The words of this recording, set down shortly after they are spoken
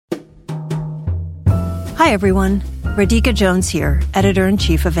Hi, everyone. Radhika Jones here,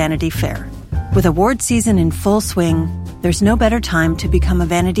 Editor-in-Chief of Vanity Fair. With award season in full swing, there's no better time to become a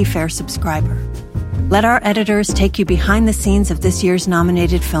Vanity Fair subscriber. Let our editors take you behind the scenes of this year's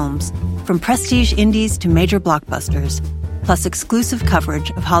nominated films, from prestige indies to major blockbusters, plus exclusive coverage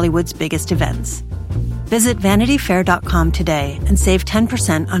of Hollywood's biggest events. Visit VanityFair.com today and save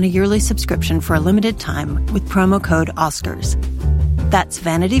 10% on a yearly subscription for a limited time with promo code OSCARS. That's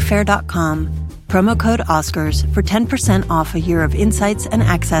VanityFair.com, promo code OSCARS for 10% off a year of insights and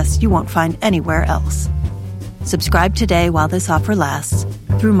access you won't find anywhere else. Subscribe today while this offer lasts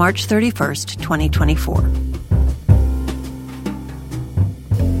through March 31st, 2024.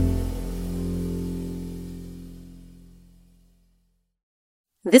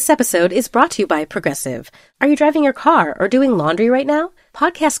 This episode is brought to you by Progressive. Are you driving your car or doing laundry right now?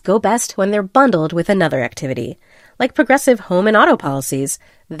 Podcasts go best when they're bundled with another activity. Like Progressive home and auto policies,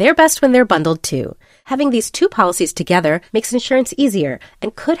 they're best when they're bundled too. Having these two policies together makes insurance easier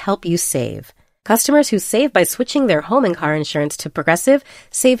and could help you save. Customers who save by switching their home and car insurance to Progressive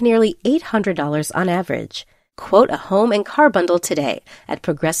save nearly $800 on average. Quote a home and car bundle today at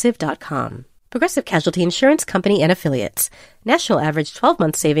Progressive.com. Progressive Casualty Insurance Company and Affiliates. National average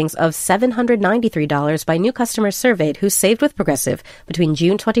 12-month savings of $793 by new customers surveyed who saved with Progressive between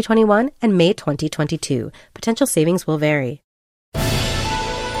June 2021 and May 2022. Potential savings will vary.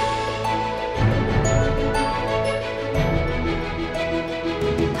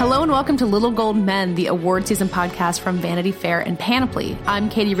 Hello and welcome to Little Gold Men, the award season podcast from Vanity Fair and Panoply. I'm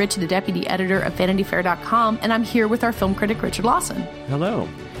Katie Ritchie, the deputy editor of VanityFair.com, and I'm here with our film critic, Richard Lawson. Hello.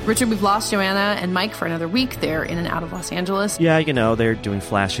 Richard, we've lost Joanna and Mike for another week. They're in and out of Los Angeles. Yeah, you know, they're doing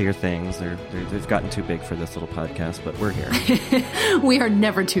flashier things. They've gotten too big for this little podcast, but we're here. We are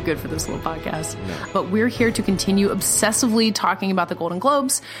never too good for this little podcast. No. But we're here to continue obsessively talking about the Golden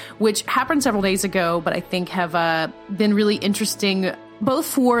Globes, which happened several days ago, but I think have been really interesting, both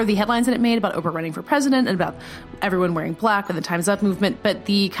for the headlines that it made about Oprah running for president and about everyone wearing black and the Time's Up movement, but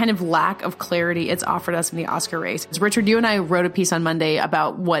the kind of lack of clarity it's offered us in the Oscar race. Richard, you and I wrote a piece on Monday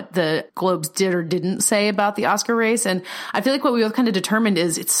about what the Globes did or didn't say about the Oscar race, and I feel like what we both kind of determined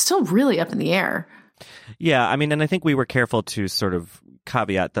is it's still really up in the air. Yeah, I mean, and I think we were careful to sort of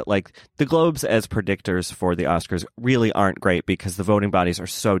caveat that, like, the Globes as predictors for the Oscars really aren't great because the voting bodies are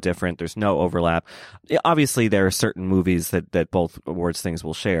so different. There's no overlap. Obviously, there are certain movies that both awards things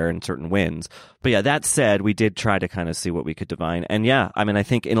will share and certain wins. But yeah, that said, we did try to kind of see what we could divine. And yeah, I mean, I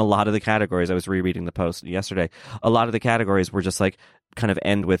think in a lot of the categories, I was rereading the post yesterday, a lot of the categories were just like kind of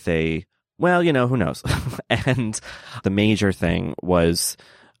end with a, well, you know, who knows? And the major thing was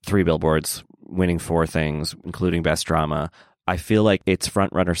Three Billboards winning four things, including Best Drama. I feel like its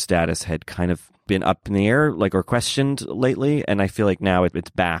frontrunner status had kind of been up in the air, like, or questioned lately, and I feel like now it's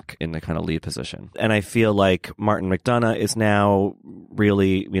back in the kind of lead position. And I feel like Martin McDonagh is now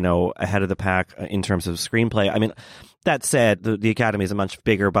really, you know, ahead of the pack in terms of screenplay. I mean, that said, the Academy is a much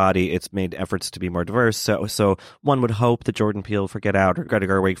bigger body. It's made efforts to be more diverse. So one would hope that Jordan Peele for Get Out or Greta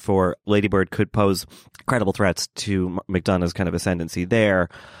Gerwig for Lady Bird could pose credible threats to McDonagh's kind of ascendancy there.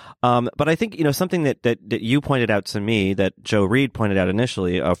 But I think, you know, something that you pointed out to me, that Joe Reed pointed out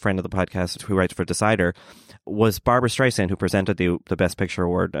initially, a friend of the podcast who writes for Decider, was Barbra Streisand, who presented the Best Picture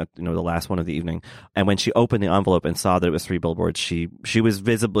Award at, you know, the last one of the evening. And when she opened the envelope and saw that it was Three Billboards, she was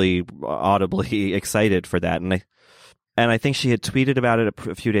visibly, audibly excited for that. And I think she had tweeted about it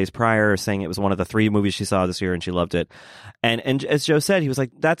a few days prior, saying it was one of the three movies she saw this year and she loved it. And as Joe said, he was like,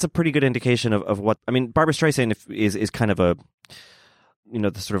 that's a pretty good indication of what, I mean, Barbra Streisand is kind of a, you know,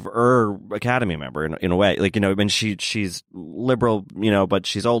 the sort of Academy member in a way. Like, you know, I mean, she's liberal, you know, but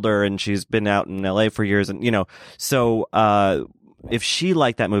she's older and she's been out in LA for years, and, you know, so if she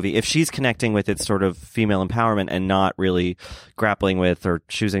liked that movie, if she's connecting with its sort of female empowerment and not really grappling with or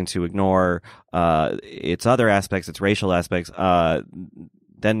choosing to ignore its other aspects, its racial aspects,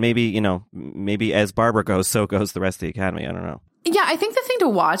 then maybe, you know, maybe as Barbara goes, so goes the rest of the Academy. I don't know. Yeah, I think the thing to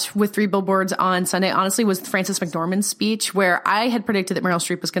watch with Three Billboards on Sunday, honestly, was Frances McDormand's speech, where I had predicted that Meryl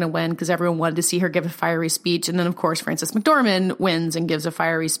Streep was going to win because everyone wanted to see her give a fiery speech. And then, of course, Frances McDormand wins and gives a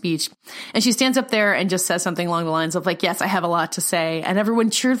fiery speech. And she stands up there and just says something along the lines of, like, yes, I have a lot to say. And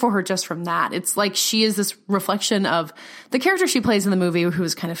everyone cheered for her just from that. It's like she is this reflection of the character she plays in the movie, who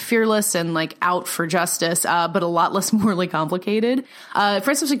is kind of fearless and, like, out for justice, but a lot less morally complicated.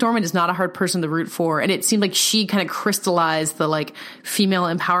 Frances McDormand is not a hard person to root for. And it seemed like she kind of crystallized the, like, female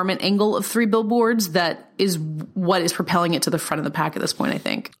empowerment angle of Three Billboards that is what is propelling it to the front of the pack at this point, I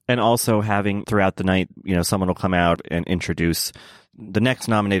think. And also having throughout the night, you know, someone will come out and introduce the next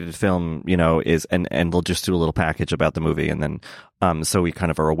nominated film, you know, is, and they'll just do a little package about the movie. And then, so we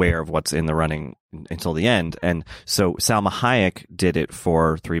kind of are aware of what's in the running until the end. And so Salma Hayek did it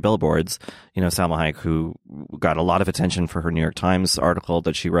for Three Billboards. You know, Salma Hayek, who got a lot of attention for her New York Times article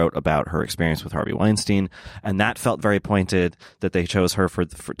that she wrote about her experience with Harvey Weinstein. And that felt very pointed that they chose her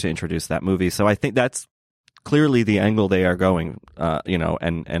to introduce that movie. So I think that's clearly the angle they are going, you know,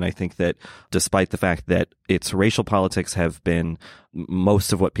 and I think that despite the fact that its racial politics have been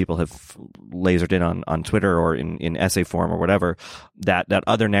most of what people have lasered in on Twitter or in essay form or whatever, that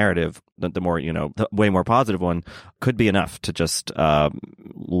other narrative, the more, you know, the way more positive one, could be enough to just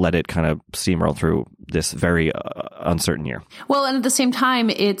let it kind of steamroll through this very uncertain year. Well, and at the same time,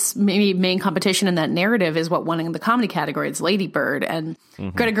 its maybe main competition in that narrative is what won in the comedy category. It's Lady Bird, and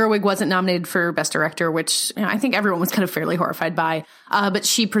Greta Gerwig wasn't nominated for Best Director, which, you know, I think everyone was kind of fairly horrified by. But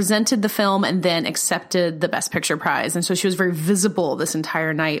she presented the film and then accepted the Best Picture prize, and so she was very visible this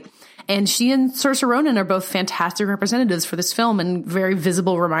entire night. And she and Saoirse Ronan are both fantastic representatives for this film and very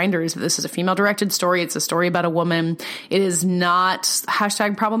visible reminders that this is a female-directed story. It's a story about a woman. It is not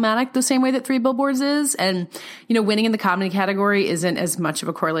 #problematic the same way that Three Billboards is. And, you know, winning in the comedy category isn't as much of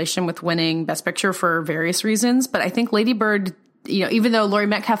a correlation with winning Best Picture for various reasons. But I think Lady Bird, you know, even though Laurie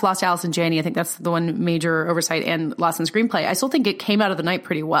Metcalf lost Allison Janney, I think that's the one major oversight, and lost in screenplay, I still think it came out of the night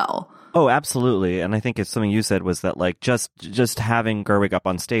pretty well. Oh, absolutely. And I think it's something you said was that, like, just having Gerwig up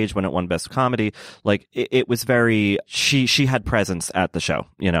on stage when it won Best Comedy, like, it was very, she had presence at the show,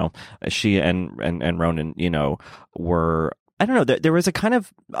 you know. She and Ronan, you know, were, I don't know, there was a kind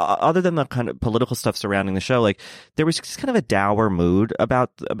of, other than the kind of political stuff surrounding the show, like, there was just kind of a dour mood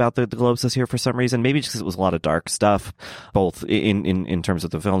about the Globes this year for some reason. Maybe just because it was a lot of dark stuff, both in terms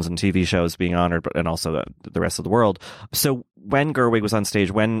of the films and TV shows being honored, but and also the rest of the world. So when Gerwig was on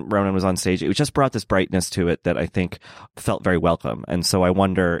stage, when Ronan was on stage, it just brought this brightness to it that I think felt very welcome. And so I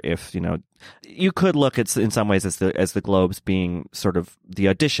wonder if, you know, you could look at, in some ways, as the Globes being sort of the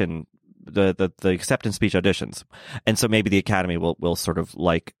audition, the acceptance speech auditions. And so maybe the Academy will sort of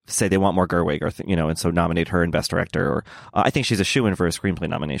like say they want more Gerwig, or you know, and so nominate her in Best Director. Or I think she's a shoo-in for a screenplay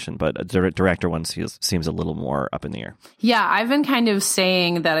nomination, but a director one seems a little more up in the air. Yeah, I've been kind of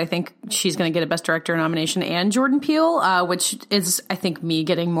saying that I think she's going to get a Best Director nomination and Jordan Peele, which is, I think, me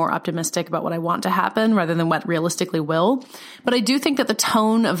getting more optimistic about what I want to happen rather than what realistically will. But I do think that the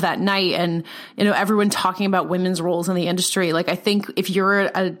tone of that night, and, you know, everyone talking about women's roles in the industry, like, I think if you're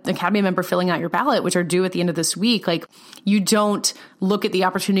an Academy member filling out your ballot, which are due at the end of this week, like, you don't look at the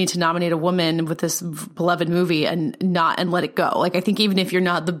opportunity to nominate a woman with this beloved movie and let it go. Like, I think even if you're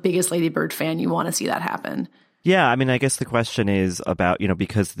not the biggest Lady Bird fan, you want to see that happen. Yeah, I mean, I guess the question is about, you know,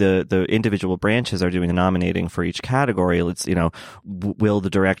 because the individual branches are doing the nominating for each category. Let's, you know, will the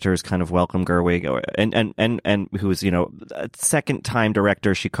directors kind of welcome Gerwig, and who is, you know, a second-time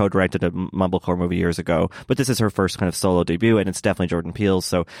director? She co-directed a Mumblecore movie years ago, but this is her first kind of solo debut, and it's definitely Jordan Peele's.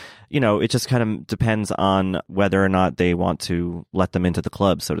 So, you know, it just kind of depends on whether or not they want to let them into the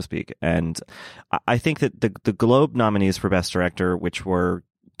club, so to speak. And I think that the Globe nominees for Best Director, which were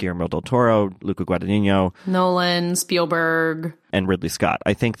Guillermo del Toro, Luca Guadagnino, Nolan, Spielberg, and Ridley Scott.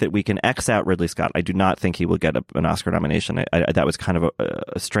 I think that we can X out Ridley Scott. I do not think he will get an Oscar nomination. That was kind of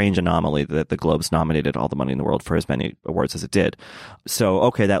a strange anomaly that the Globes nominated All the Money in the World for as many awards as it did. So,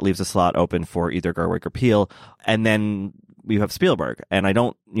 okay, that leaves a slot open for either Gerwig or Peele. And then we have Spielberg. And I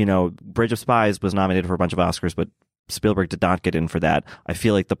don't, you know, Bridge of Spies was nominated for a bunch of Oscars, but Spielberg did not get in for that. I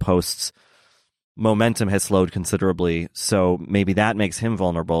feel like the Post's momentum has slowed considerably, so maybe that makes him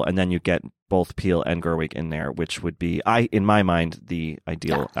vulnerable, and then you get both Peele and Gerwig in there, which would be, in my mind, the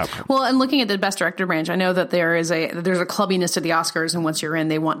ideal outcome. Well, and looking at the Best Director branch, I know that there's a clubbiness to the Oscars, and once you're in,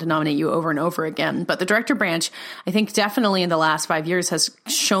 they want to nominate you over and over again. But the director branch, I think, definitely in the last 5 years has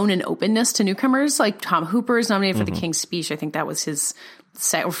shown an openness to newcomers. Like Tom Hooper is nominated for The King's Speech. I think that was his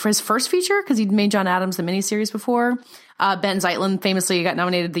first feature, because he'd made John Adams the miniseries before. Ben Zeitlin famously got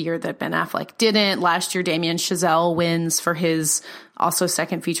nominated the year that Ben Affleck didn't. Last year, Damien Chazelle wins for his also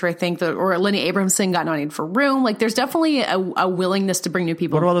second feature, I think, or Lenny Abramson got nominated for Room. Like, there's definitely a willingness to bring new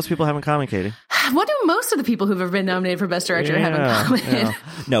people. What do all those people have in common, Katie? What do most of the people who've ever been nominated for Best Director have in common? Yeah.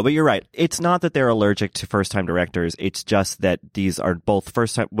 No, but you're right. It's not that they're allergic to first-time directors. It's just that these are both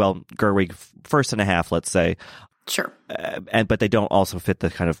first-time, well, Gerwig, first and a half, let's say. Sure. But they don't also fit the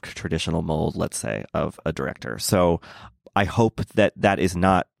kind of traditional mold, let's say, of a director. So I hope that is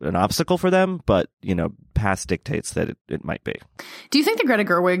not an obstacle for them, but, you know, past dictates that it might be. Do you think that Greta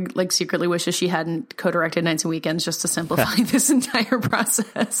Gerwig like secretly wishes she hadn't co-directed Nights and Weekends just to simplify this entire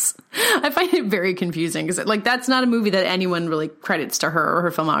process? I find it very confusing because like that's not a movie that anyone really credits to her or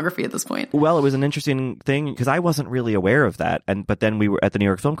her filmography at this point. Well, it was an interesting thing because I wasn't really aware of that, but then we were at the New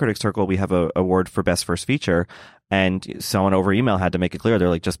York Film Critics Circle. We have a award for Best First Feature, and someone over email had to make it clear. They're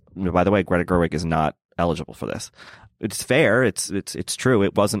like, just by the way, Greta Gerwig is not eligible for this. It's fair. It's true.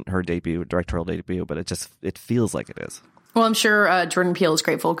 It wasn't her directorial debut, but it feels like it is. Well, I'm sure Jordan Peele is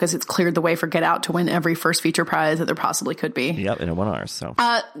grateful because it's cleared the way for Get Out to win every first feature prize that there possibly could be. Yep, and it won ours. So,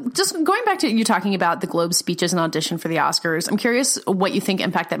 just going back to you talking about the Globe speeches and audition for the Oscars, I'm curious what you think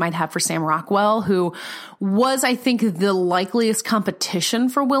impact that might have for Sam Rockwell, who was, I think, the likeliest competition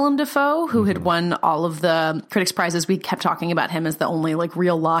for Willem Dafoe, who had won all of the critics' prizes. We kept talking about him as the only like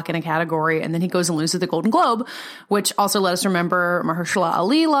real lock in a category, and then he goes and loses the Golden Globe, which also let us remember Mahershala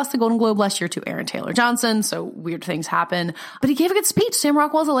Ali lost the Golden Globe last year to Aaron Taylor Johnson. So weird things happen. But he gave a good speech. Sam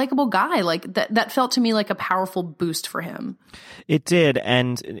Rockwell's a likable guy. Like that felt to me like a powerful boost for him. It did.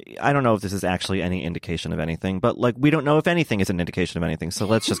 And I don't know if this is actually any indication of anything, but like we don't know if anything is an indication of anything. So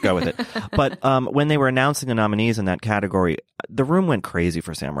let's just go with it. But when they were announcing the nominees in that category, the room went crazy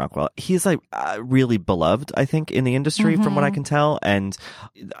for Sam Rockwell. He's like really beloved, I think, in the industry from what I can tell. And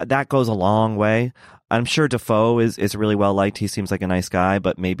that goes a long way. I'm sure Dafoe is really well liked. He seems like a nice guy,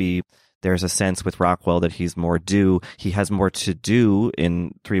 but maybe there's a sense with Rockwell that he has more to do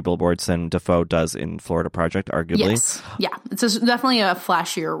in Three Billboards than Dafoe does in Florida Project, arguably. Yes. Yeah. It's definitely a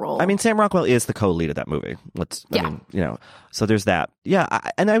flashier role. I mean, Sam Rockwell is the co-lead of that movie. I mean, so there's that. Yeah.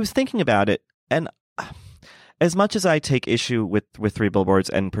 And I was thinking about it, and as much as I take issue with Three Billboards,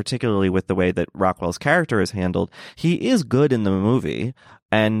 and particularly with the way that Rockwell's character is handled, he is good in the movie,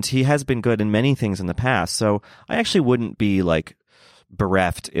 and he has been good in many things in the past. So I actually wouldn't be like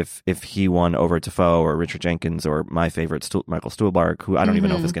bereft if he won over Dafoe or Richard Jenkins or my favorite Michael Stuhlbarg, who I don't even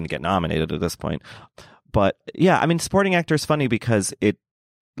know if is going to get nominated at this point. But yeah, I mean, supporting actor is funny because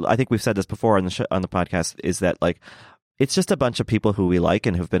I think we've said this before on the podcast, is that like it's just a bunch of people who we like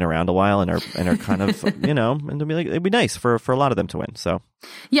and have been around a while and are kind of and it'd be nice for a lot of them to win. So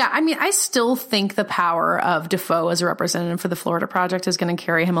yeah, I mean, I still think the power of Dafoe as a representative for the Florida Project is going to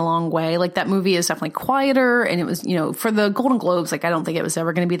carry him a long way. Like that movie is definitely quieter, and it was, for the Golden Globes, like I don't think it was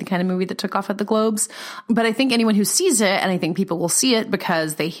ever going to be the kind of movie that took off at the Globes. But I think anyone who sees it, and I think people will see it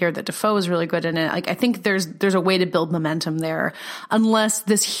because they hear that Dafoe is really good in it. Like I think there's a way to build momentum there, unless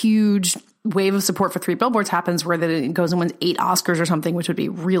this huge wave of support for Three Billboards happens where it goes and wins 8 Oscars or something, which would be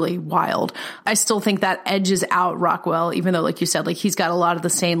really wild. I still think that edges out Rockwell, even though, like you said, like he's got a lot of the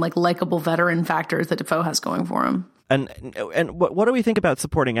same like likable veteran factors that Dafoe has going for him. And what do we think about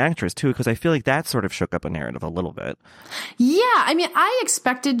supporting actress too? Because I feel like that sort of shook up a narrative a little bit. Yeah, I mean, I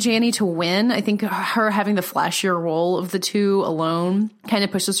expected Janny to win. I think her having the flashier role of the two alone kind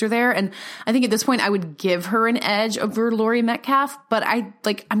of pushes her there. And I think at this point I would give her an edge over Laurie Metcalf, but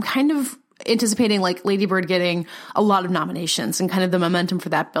I'm kind of anticipating like Lady Bird getting a lot of nominations and kind of the momentum for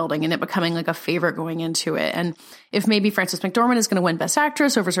that building and it becoming like a favorite going into it. And if maybe Frances McDormand is going to win Best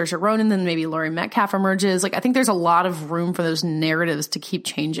Actress over Saoirse Ronan, then maybe Laurie Metcalf emerges. Like I think there's a lot of room for those narratives to keep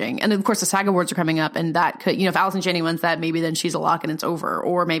changing. And of course the SAG Awards are coming up, and that could, if Allison Janney wins that, maybe then she's a lock and it's over,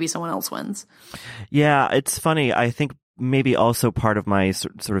 or maybe someone else wins. Yeah, it's funny. I think maybe also part of my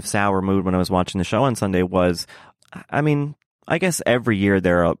sort of sour mood when I was watching the show on Sunday was, I mean, I guess every year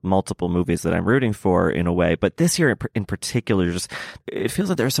there are multiple movies that I'm rooting for in a way, but this year in particular, it feels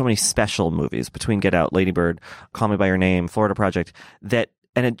like there are so many special movies between Get Out, Lady Bird, Call Me by Your Name, Florida Project,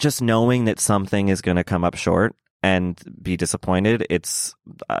 just knowing that something is going to come up short and be disappointed, it's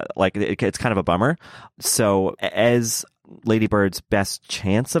it's kind of a bummer. So as Lady Bird's best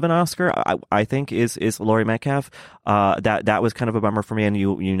chance of an Oscar, I think is Laurie Metcalf. That was kind of a bummer for me, and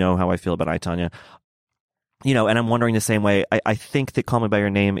you know how I feel about I, Tonya. And I'm wondering the same way. I think that Call Me by Your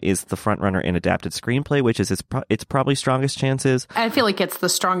Name is the front runner in adapted screenplay, which is its probably strongest chances. I feel like it's the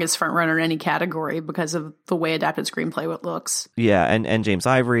strongest front runner in any category because of the way adapted screenplay looks. Yeah, and James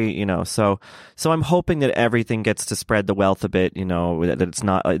Ivory, so I'm hoping that everything gets to spread the wealth a bit. That it's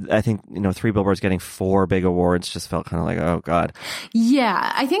not. I think Three Billboards getting 4 big awards just felt kind of like, oh god.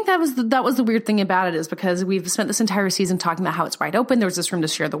 Yeah, I think that was the weird thing about it, is because we've spent this entire season talking about how it's wide open. There's this room to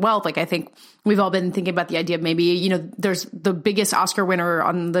share the wealth. Like I think we've all been thinking about the idea of maybe, there's the biggest Oscar winner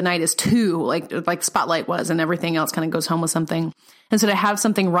on the night is 2, like Spotlight was, and everything else kind of goes home with something. And so to have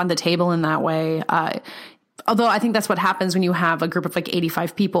something run the table in that way, although I think that's what happens when you have a group of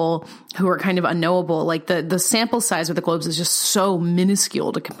 85 people who are kind of unknowable, like the sample size with the Globes is just so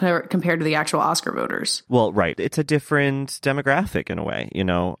minuscule to compared to the actual Oscar voters. Well, right. It's a different demographic in a way,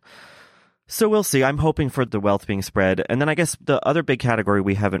 So we'll see. I'm hoping for the wealth being spread. And then I guess the other big category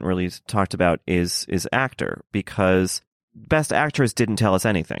we haven't really talked about is actor, because Best Actress didn't tell us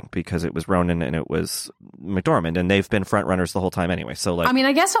anything because it was Ronan and it was McDormand, and they've been front runners the whole time anyway. So I mean,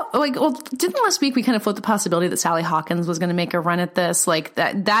 I guess didn't last week we kind of float the possibility that Sally Hawkins was going to make a run at this? Like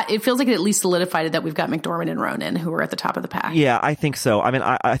that it feels like it at least solidified it that we've got McDormand and Ronan who are at the top of the pack. Yeah, I think so. I mean,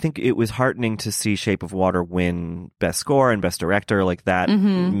 I think it was heartening to see Shape of Water win Best Score and Best Director. Like that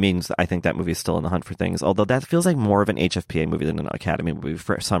means I think that movie is still in the hunt for things. Although that feels like more of an HFPA movie than an Academy movie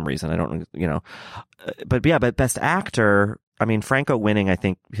for some reason. I don't, but Best Actor, I mean, Franco winning, I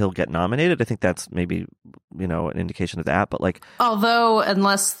think he'll get nominated. I think that's maybe, an indication of that. But although,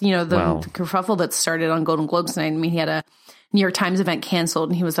 unless, the kerfuffle that started on Golden Globes tonight, I mean, he had a New York Times event canceled,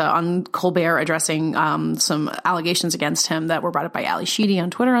 and he was on Colbert addressing some allegations against him that were brought up by Ali Sheedy on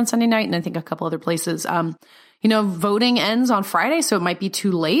Twitter on Sunday night, and I think a couple other places. Voting ends on Friday, so it might be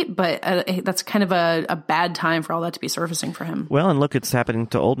too late, but that's kind of a bad time for all that to be surfacing for him. Well, and look, it's happening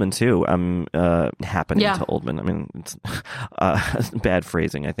to Oldman too. To Oldman. I mean, it's bad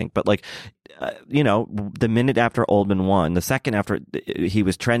phrasing, I think. But the minute after Oldman won, the second after he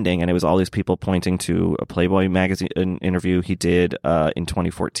was trending, and it was all these people pointing to a Playboy magazine interview he did in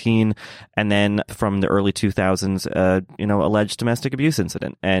 2014, and then from the early 2000s, alleged domestic abuse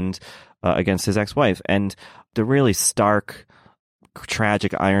incident and against his ex-wife, and the really stark,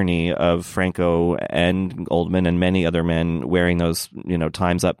 tragic irony of Franco and Oldman and many other men wearing those,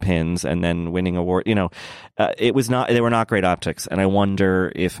 Time's Up pins and then winning award. They were not great optics. And I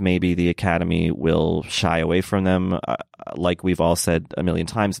wonder if maybe the Academy will shy away from them. Like we've all said a million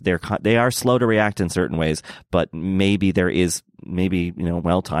times, they are slow to react in certain ways, but maybe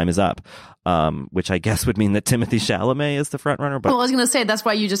time is up. Which I guess would mean that Timothée Chalamet is the front runner. But I was going to say, that's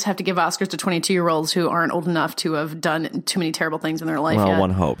why you just have to give Oscars to 22-year-olds who aren't old enough to have done too many terrible things in their life yet. One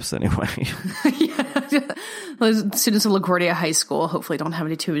hopes, anyway. Yeah. Students of LaGuardia High School hopefully don't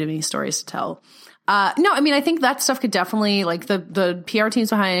have too many stories to tell. No, I mean, I think that stuff could definitely, the PR teams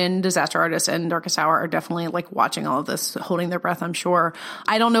behind Disaster Artist and Darkest Hour are definitely, watching all of this, holding their breath, I'm sure.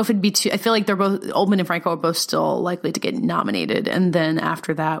 I don't know if it'd be I feel like they're both, Oldman and Franco are both still likely to get nominated. And then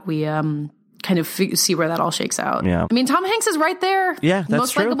after that, we kind of see where that all shakes out. Yeah. I mean, Tom Hanks is right there. Yeah, that's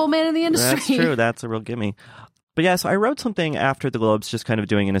most true. likable man in the industry. That's true. That's a real gimme. But yeah, so I wrote something after the Globes, just kind of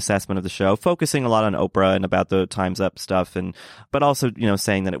doing an assessment of the show, focusing a lot on Oprah and about the Time's Up stuff, but also,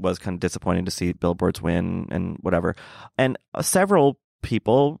 saying that it was kind of disappointing to see billboards win and whatever. And several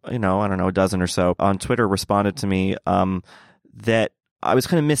people, I don't know, a dozen or so on Twitter responded to me that I was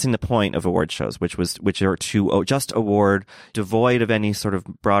kind of missing the point of award shows, which are to just award, devoid of any sort of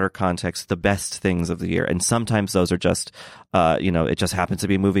broader context, the best things of the year. And sometimes those are just, it just happens to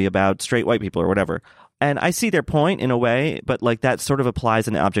be a movie about straight white people or whatever. And I see their point in a way, but that sort of applies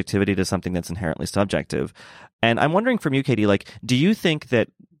an objectivity to something that's inherently subjective. And I'm wondering from you, Katie, do you think that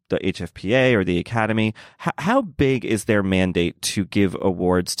the HFPA or the Academy, how big is their mandate to give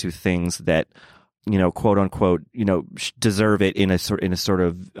awards to things that, quote unquote, deserve it in a sort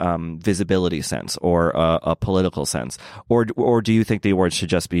of visibility sense or a political sense, or do you think the awards should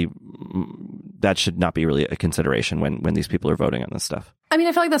just be, that should not be really a consideration when these people are voting on this stuff? I mean,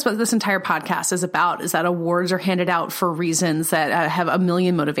 I feel like that's what this entire podcast is about, is that awards are handed out for reasons that have a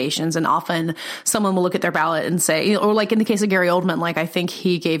million motivations. And often someone will look at their ballot and say, or in the case of Gary Oldman, I think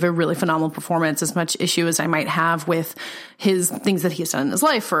he gave a really phenomenal performance. As much issue as I might have with his things that he has done in his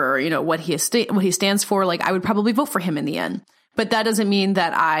life or, what he stands for, I would probably vote for him in the end. But that doesn't mean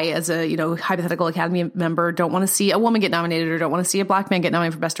that I, as a, hypothetical Academy member, don't want to see a woman get nominated or don't want to see a black man get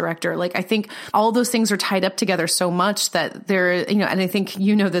nominated for Best Director. I think all those things are tied up together so much that there, and I think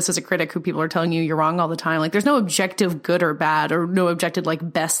this as a critic who people are telling you're wrong all the time. There's no objective good or bad or no objective,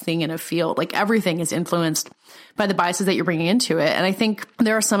 best thing in a field. Everything is influenced by the biases that you're bringing into it. And I think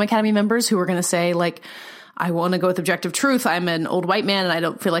there are some Academy members who are going to say, I want to go with objective truth. I'm an old white man and I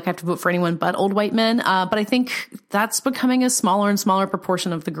don't feel like I have to vote for anyone but old white men. But I think that's becoming a smaller and smaller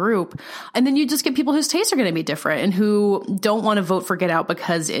proportion of the group. And then you just get people whose tastes are going to be different and who don't want to vote for Get Out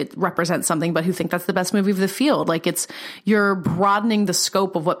because it represents something, but who think that's the best movie of the field. You're broadening the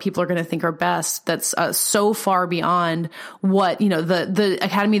scope of what people are going to think are best. That's so far beyond what, the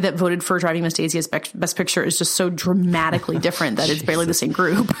Academy that voted for Driving Miss Daisy as Best Picture is just so dramatically different that it's barely the same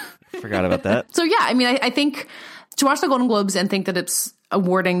group. Forgot about that. So yeah, I mean, I think to watch the Golden Globes and think that it's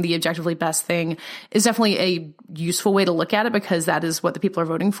awarding the objectively best thing is definitely a useful way to look at it, because that is what the people are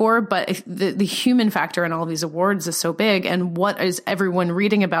voting for. But the human factor in all of these awards is so big, and what is everyone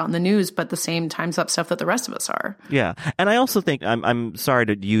reading about in the news but the same times up stuff that the rest of us are. Yeah. And I also think, I'm sorry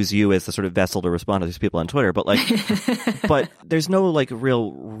to use you as the sort of vessel to respond to these people on Twitter, but like, but there's no like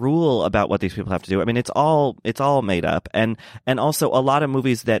real rule about what these people have to do. I mean, it's all made up. And also a lot of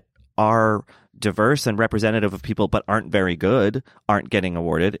movies that are diverse and representative of people but aren't very good aren't getting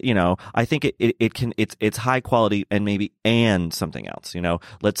awarded. I think it's high quality and something else.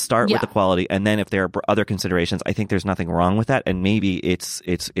 Let's start with the quality, and then if there are other considerations, I think there's nothing wrong with that, and maybe it's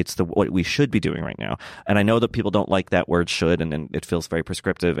what we should be doing right now. And I know that people don't like that word "should," and it feels very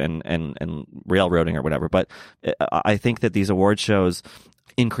prescriptive and railroading or whatever, but I think that these award shows,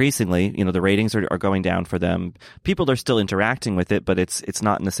 increasingly, the ratings are going down for them. People are still interacting with it, but it's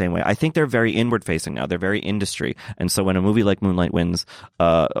not in the same way. I think they're very inward facing now. They're very industry. And so when a movie like Moonlight wins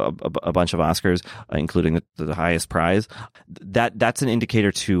a bunch of Oscars, including the highest prize, that's an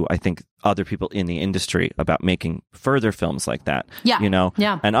indicator to, I think, other people in the industry about making further films like that. Yeah.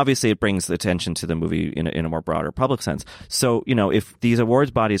 Yeah. And obviously it brings the attention to the movie in a more broader public sense. So, if these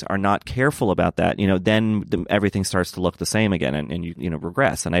awards bodies are not careful about that, then everything starts to look the same again and you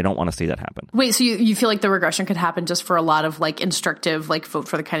regress. And I don't want to see that happen. Wait, so you feel like the regression could happen just for a lot of like instructive, like vote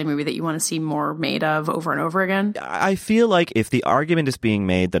for the kind of movie that you want to see more made of over and over again? I feel like if the argument is being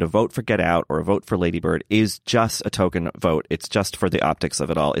made that a vote for Get Out or a vote for Lady Bird is just a token vote, it's just for the optics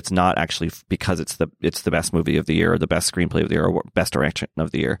of it all, it's not actually because it's the best movie of the year or the best screenplay of the year or best direction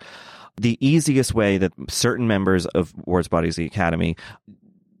of the year. The easiest way that certain members of awards bodies, the Academy,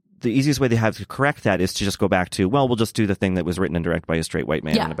 the easiest way they have to correct that is to just go back to, well, we'll just do the thing that was written and directed by a straight white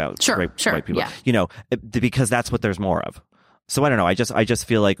man and about straight white people. Yeah. Because that's what there's more of. So I don't know. I just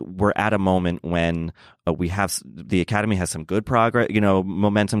feel like we're at a moment when we have the Academy has some good progress,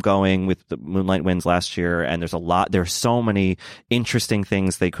 momentum going with the Moonlight wins last year, and there's so many interesting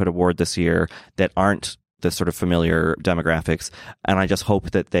things they could award this year that aren't the sort of familiar demographics, and I just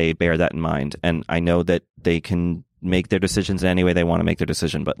hope that they bear that in mind. And I know that they can make their decisions in any way they want to make their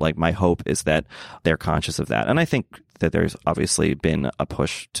decision, but like my hope is that they're conscious of that. And I think that there's obviously been a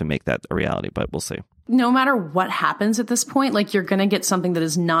push to make that a reality, but we'll see. No matter what happens at this point, like you're going to get something that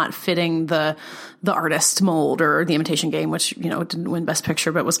is not fitting the artist mold or The Imitation Game, which, didn't win Best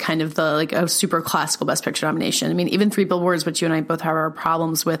Picture, but was kind of a super classical Best Picture nomination. I mean, even Three Billboards, which you and I both have our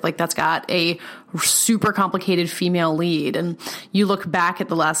problems with, like that's got a super complicated female lead. And you look back at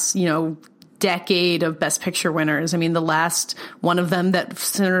the last, decade of Best Picture winners. I mean, the last one of them that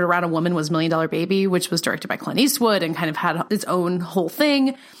centered around a woman was $1 Million Baby, which was directed by Clint Eastwood and kind of had its own whole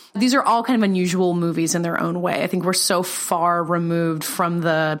thing. These are all kind of unusual movies in their own way. I think we're so far removed from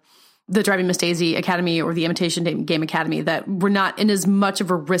the Driving Miss Daisy Academy or the Imitation Game Academy that we're not in as much of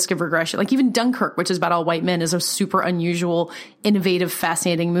a risk of regression. Like even Dunkirk, which is about all white men, is a super unusual, innovative,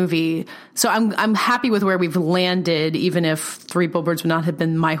 fascinating movie. So I'm happy with where we've landed, even if Three Billboards would not have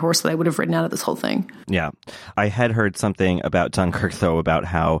been my horse that I would have ridden out of this whole thing. Yeah. I had heard something about Dunkirk, though, about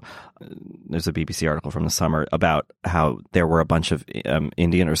how there's a BBC article from the summer about how there were a bunch of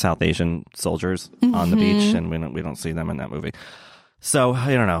Indian or South Asian soldiers on the beach, and we don't see them in that movie. So,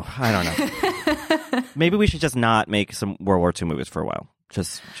 I don't know. Maybe we should just not make some World War II movies for a while.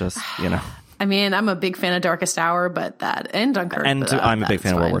 Just. I mean, I'm a big fan of Darkest Hour, but that and Dunkirk. And I'm a big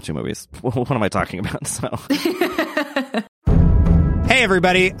fan of World War II movies. What am I talking about? So. Hey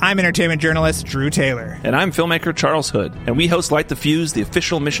everybody, I'm entertainment journalist Drew Taylor. And I'm filmmaker Charles Hood, and we host Light the Fuse, the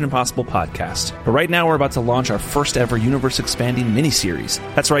official Mission Impossible podcast. But right now we're about to launch our first ever universe-expanding miniseries.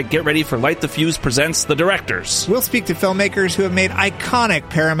 That's right, get ready for Light the Fuse presents The Directors. We'll speak to filmmakers who have made iconic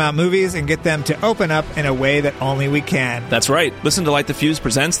Paramount movies and get them to open up in a way that only we can. That's right, listen to Light the Fuse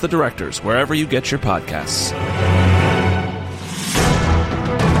presents The Directors, wherever you get your podcasts.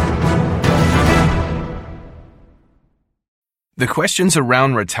 The questions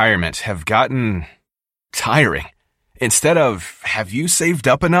around retirement have gotten tiring. Instead of, have you saved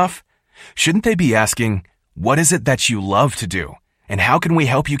up enough? Shouldn't they be asking, what is it that you love to do? And how can we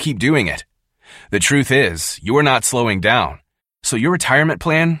help you keep doing it? The truth is, you're not slowing down. So your retirement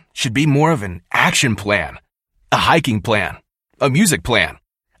plan should be more of an action plan, a hiking plan, a music plan,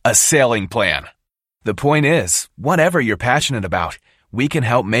 a sailing plan. The point is, whatever you're passionate about, we can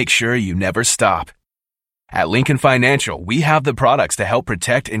help make sure you never stop. At Lincoln Financial, we have the products to help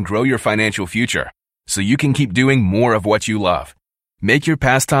protect and grow your financial future, so you can keep doing more of what you love. Make your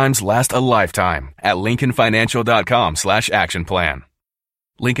pastimes last a lifetime at LincolnFinancial.com/action plan.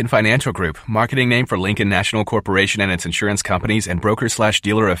 Lincoln Financial Group, marketing name for Lincoln National Corporation and its insurance companies and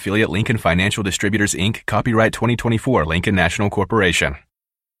broker/dealer affiliate Lincoln Financial Distributors, Inc., copyright 2024, Lincoln National Corporation.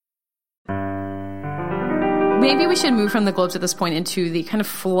 Maybe we should move from the Globes at this point into the kind of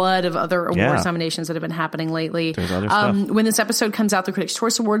flood of other awards nominations that have been happening lately. There's other stuff. When this episode comes out, the Critics'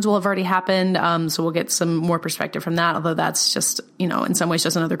 Choice Awards will have already happened, so we'll get some more perspective from that, although that's just, in some ways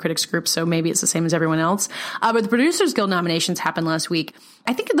just another critics group, so maybe it's the same as everyone else. But the Producers Guild nominations happened last week.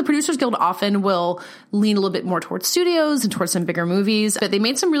 I think the Producers Guild often will lean a little bit more towards studios and towards some bigger movies, but they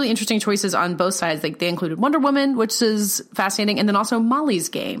made some really interesting choices on both sides. Like, they included Wonder Woman, which is fascinating, and then also Molly's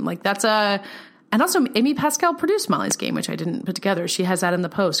Game. Like, that's a... And also, Amy Pascal produced Molly's Game, which I didn't put together. She has that in the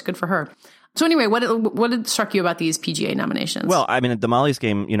post. Good for her. So anyway, what struck you about these PGA nominations? Well, I mean, the Molly's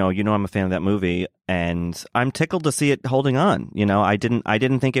Game, I'm a fan of that movie, and I'm tickled to see it holding on. I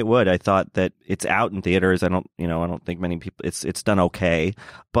didn't think it would. I thought that it's out in theaters. I don't think many people. It's done okay,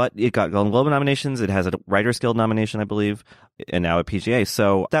 but it got Golden Globe nominations. It has a Writers Guild nomination, I believe, and now a PGA.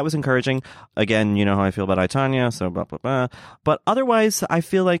 So that was encouraging. Again, you know how I feel about I, Tonya, so blah blah blah. But otherwise, I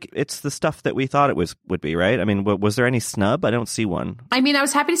feel like it's the stuff that we thought it would be, right? I mean, was there any snub? I don't see one. I mean, I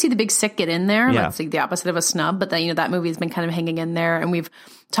was happy to see The Big Sick get in there. Yeah. That's like the opposite of a snub, but then, that movie has been kind of hanging in there, and we've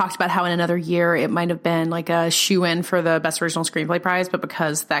talked about how in another year it might have been like a shoe-in for the Best Original Screenplay prize, but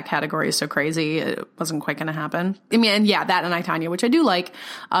because that category is so crazy, it wasn't quite going to happen. I mean, and yeah, that and I, Tonya, which I do like,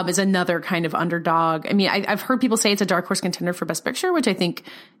 is another kind of underdog. I mean, I've heard people say it's a dark horse contender for Best Picture, which I think,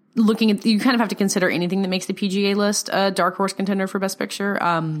 looking at, you kind of have to consider anything that makes the PGA list a dark horse contender for Best Picture.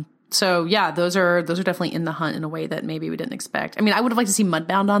 So yeah, those are definitely in the hunt in a way that maybe we didn't expect. I mean, I would have liked to see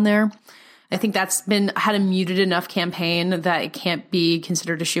Mudbound on there. I think that's had a muted enough campaign that it can't be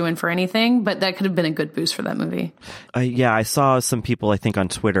considered a shoe-in for anything, but that could have been a good boost for that movie. Yeah, I saw some people, I think, on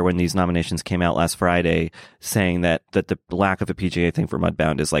Twitter when these nominations came out last Friday saying that the lack of a PGA thing for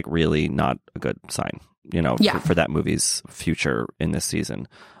Mudbound is like really not a good sign, for that movie's future in this season.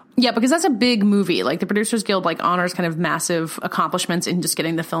 Yeah, because that's a big movie. Like, the Producers Guild honors kind of massive accomplishments in just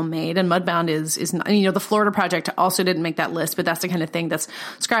getting the film made, and Mudbound is not, the Florida Project also didn't make that list, but that's the kind of thing that's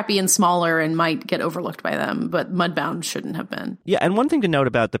scrappy and smaller and might get overlooked by them. But Mudbound shouldn't have been. Yeah, and one thing to note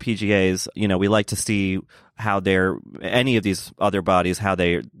about the PGAs, we like to see how any of these other bodies, how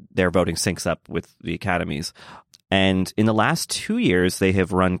their voting syncs up with the academies. And in the last 2 years, they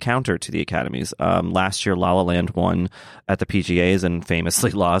have run counter to the academies. Last year, La La Land won at the PGAs and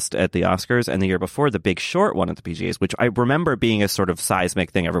famously lost at the Oscars. And the year before, The Big Short won at the PGAs, which I remember being a sort of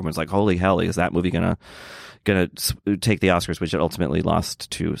seismic thing. Everyone's like, holy hell, is that movie gonna take the Oscars, which it ultimately lost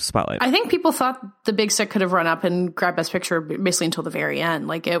to Spotlight. I think people thought The Big Sick could have run up and grabbed Best Picture basically until the very end.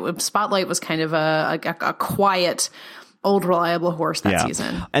 Like, Spotlight was kind of a quiet, old reliable horse that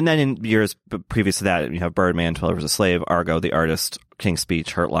season. And then in years previous to that, you have Birdman, 12 Years a Slave, Argo, The Artist, King's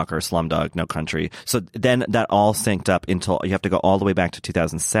Speech, Hurt Locker, Slumdog, No Country. So then that all synced up until you have to go all the way back to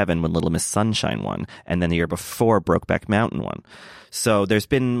 2007 when Little Miss Sunshine won, and then the year before Brokeback Mountain won. So there have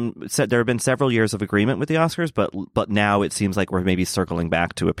been several years of agreement with the Oscars, but now it seems like we're maybe circling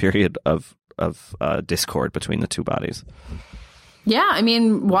back to a period of discord between the two bodies. Yeah, I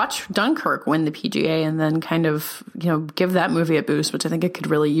mean, watch Dunkirk win the PGA and then kind of, give that movie a boost, which I think it could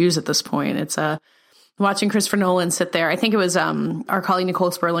really use at this point. It's watching Christopher Nolan sit there. I think it was our colleague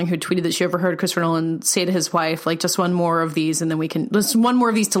Nicole Sperling who tweeted that she overheard Christopher Nolan say to his wife, like, just one more of these and then just one more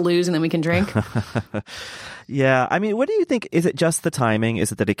of these to lose and then we can drink. Yeah, I mean, what do you think? Is it just the timing?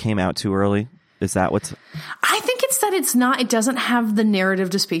 Is it that it came out too early? Is that what's... I think it's that it doesn't have the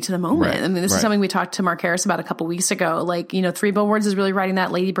narrative to speak to the moment. Right. I mean, this is something we talked to Mark Harris about a couple weeks ago. Like, Three Billboards is really writing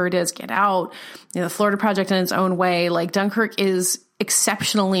that. Lady Bird is Get Out. The Florida Project in its own way. Like, Dunkirk is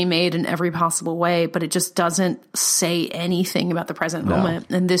exceptionally made in every possible way, but it just doesn't say anything about the present moment.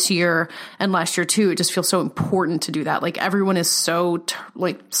 And this year and last year too, it just feels so important to do that. Like, everyone is so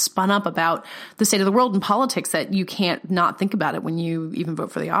spun up about the state of the world and politics that you can't not think about it when you even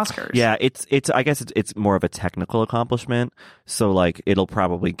vote for the Oscars. Yeah, I guess it's more of a technical accomplishment. So like, it'll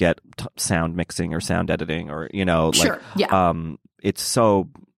probably get sound mixing or sound editing or sure. Yeah. It's so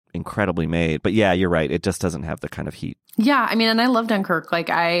incredibly made, but yeah, you're right. It just doesn't have the kind of heat. Yeah, I mean, and I love Dunkirk. Like,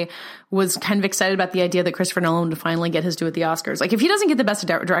 I was kind of excited about the idea that Christopher Nolan would finally get his due at the Oscars. Like, if he doesn't get the Best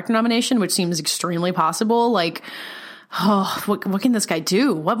Director nomination, which seems extremely possible, like, what can this guy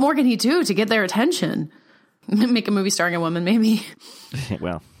do? What more can he do to get their attention? Make a movie starring a woman, maybe.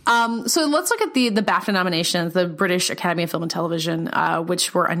 Well. So let's look at the BAFTA nominations, the British Academy of Film and Television,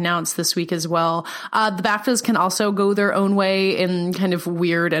 which were announced this week as well. The BAFTAs can also go their own way in kind of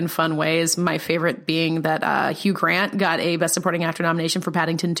weird and fun ways. My favorite being that Hugh Grant got a Best Supporting Actor nomination for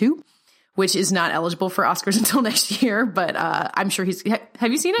Paddington 2, which is not eligible for Oscars until next year. But I'm sure he's...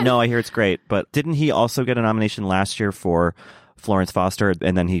 Have you seen it? No, I hear it's great. But didn't he also get a nomination last year for Florence Foster,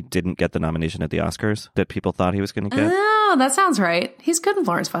 and then he didn't get the nomination at the Oscars that people thought he was going to get? Oh, that sounds right. He's good in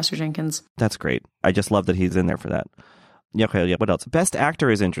Florence Foster Jenkins. That's great. I just love that he's in there for that. Yeah, okay, yeah. What else? Best Actor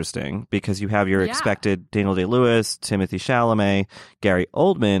is interesting because you have your expected Daniel Day-Lewis, Timothée Chalamet, Gary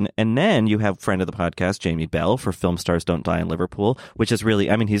Oldman, and then you have friend of the podcast, Jamie Bell, for Film Stars Don't Die in Liverpool, which is really,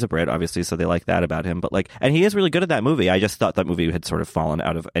 I mean, he's a Brit, obviously, so they like that about him, but and he is really good at that movie. I just thought that movie had sort of fallen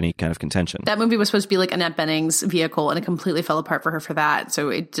out of any kind of contention. That movie was supposed to be like Annette Bening's vehicle, and it completely fell apart for her for that, so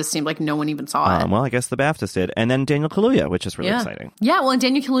it just seemed like no one even saw it. Well, I guess the BAFTAs did. And then Daniel Kaluuya, which is really exciting. Yeah, well, and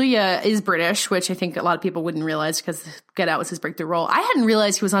Daniel Kaluuya is British, which I think a lot of people wouldn't realize because Get Out was his breakthrough role. I hadn't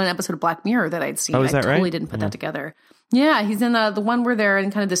realized he was on an episode of Black Mirror that I'd seen. Oh, is that I totally right? didn't put that together. Yeah, he's in the one where they're in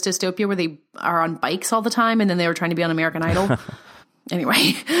kind of this dystopia where they are on bikes all the time, and then they were trying to be on American Idol.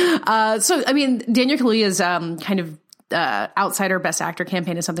 Anyway, so I mean, Daniel Kaluuya's kind of outsider Best Actor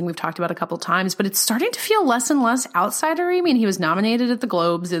campaign is something we've talked about a couple of times, but it's starting to feel less and less outsidery. I mean, he was nominated at the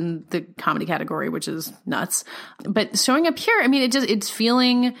Globes in the comedy category, which is nuts. But showing up here, I mean, it's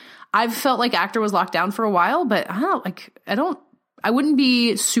feeling. I've felt like actor was locked down for a while, but I wouldn't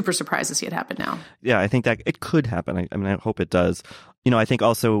be super surprised to see it happen now. Yeah, I think that it could happen. I mean, I hope it does. I think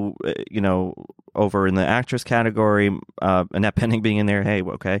also, over in the actress category, Annette Bening being in there, hey,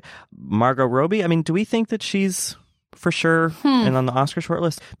 okay. Margot Robbie, I mean, do we think that she's for sure and on the Oscar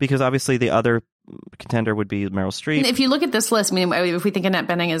shortlist? Because obviously the other contender would be Meryl Streep. If you look at this list, I mean, if we think Annette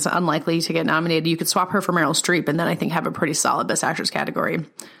Bening is unlikely to get nominated, you could swap her for Meryl Streep and then I think have a pretty solid Best Actress category.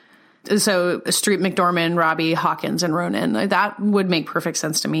 So Streep, McDormand, Robbie, Hawkins, and Ronan. That would make perfect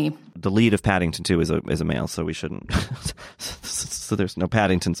sense to me. The lead of Paddington 2 is a male, so we shouldn't. So there's no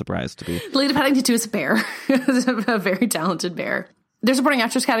Paddington surprise to be. The lead of Paddington 2 is a bear. A very talented bear. Their supporting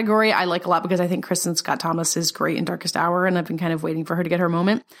actress category I like a lot because I think Kristen Scott Thomas is great in Darkest Hour, and I've been kind of waiting for her to get her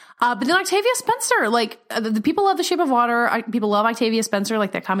moment. But then Octavia Spencer, the people love The Shape of Water. People love Octavia Spencer.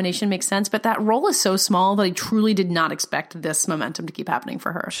 That combination makes sense. But that role is so small that I truly did not expect this momentum to keep happening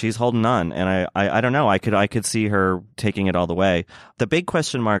for her. She's holding on, and I don't know. I could see her taking it all the way. The big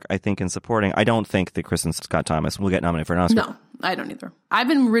question mark, I think, in supporting, I don't think that Kristen Scott Thomas will get nominated for an Oscar. No, I don't either. I've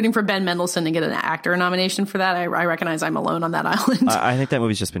been rooting for Ben Mendelsohn to get an actor nomination for that. I recognize I'm alone on that island. I think that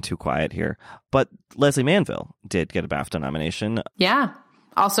movie's just been too quiet here. But Leslie Manville did get a BAFTA nomination. Yeah.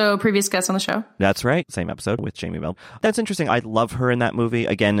 Also, previous guest on the show. That's right. Same episode with Jamie Bell. That's interesting. I love her in that movie.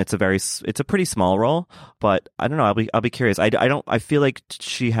 Again, it's a pretty small role, but I don't know. I'll be curious. I feel like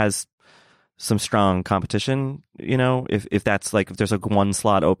she has some strong competition, if that's if there's one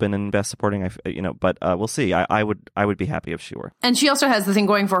slot open in Best Supporting, but we'll see. I would be happy if she were. And she also has the thing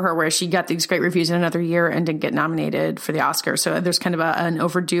going for her where she got these great reviews in another year and didn't get nominated for the Oscar. So there's kind of an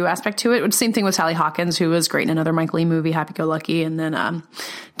overdue aspect to it. Same thing with Sally Hawkins, who was great in another Mike Leigh movie, Happy Go Lucky, and then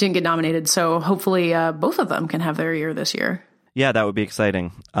didn't get nominated. So hopefully both of them can have their year this year. Yeah, that would be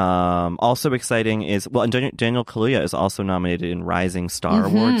exciting. Also exciting is, and Daniel Kaluuya is also nominated in Rising Star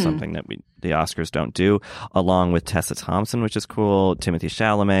Award, something that the Oscars don't do, along with Tessa Thompson, which is cool, Timothée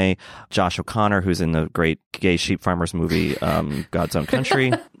Chalamet, Josh O'Connor, who's in the great gay sheep farmers movie, God's Own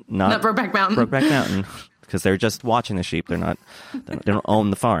Country. Not Brokeback Mountain. Brokeback Mountain. Because they're just watching the sheep. They don't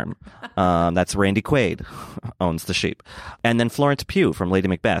own the farm. That's Randy Quaid owns the sheep. And then Florence Pugh from Lady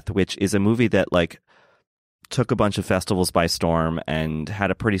Macbeth, which is a movie that took a bunch of festivals by storm and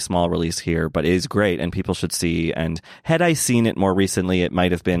had a pretty small release here, but is great and people should see. And had I seen it more recently, it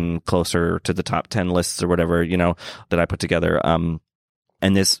might have been closer to the top 10 lists or whatever, that I put together.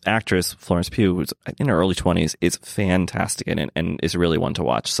 And this actress, Florence Pugh, who's in her early 20s, is fantastic in it and is really one to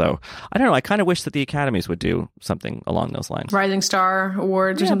watch. So, I don't know. I kind of wish that the Academies would do something along those lines. Rising Star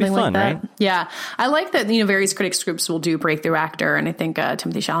Awards or something like that. Right? Yeah. I like that, various critics groups will do Breakthrough Actor. And I think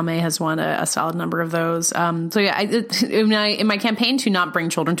Timothée Chalamet has won a solid number of those. So, yeah, in my campaign to not bring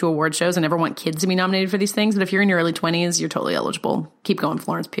children to award shows, I never want kids to be nominated for these things. But if you're in your early 20s, you're totally eligible. Keep going,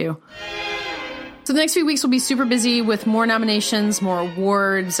 Florence Pugh. So the next few weeks will be super busy with more nominations, more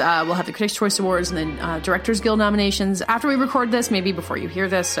awards. We'll have the Critics' Choice Awards and then Directors Guild nominations after we record this, maybe before you hear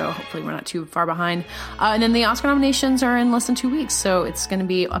this, so hopefully we're not too far behind. And then the Oscar nominations are in less than 2 weeks, so it's going to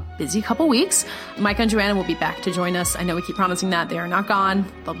be a busy couple weeks. Micah and Joanna will be back to join us. I know we keep promising that. They are not gone.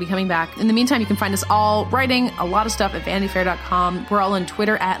 They'll be coming back. In the meantime, you can find us all writing a lot of stuff at VanityFair.com. We're all on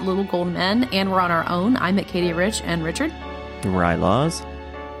Twitter at Little Gold Men, and we're on our own. I'm at Katie Rich, and Richard. Right, Laws.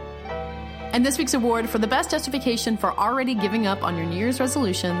 And this week's award for the best justification for already giving up on your New Year's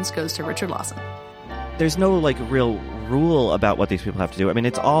resolutions goes to Richard Lawson. There's no real rule about what these people have to do. I mean,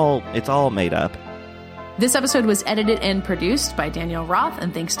 it's all made up. This episode was edited and produced by Danielle Roth,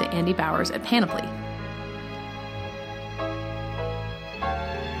 and thanks to Andy Bowers at Panoply.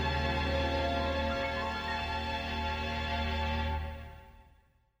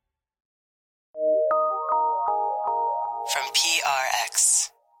 From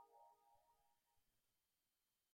PRX.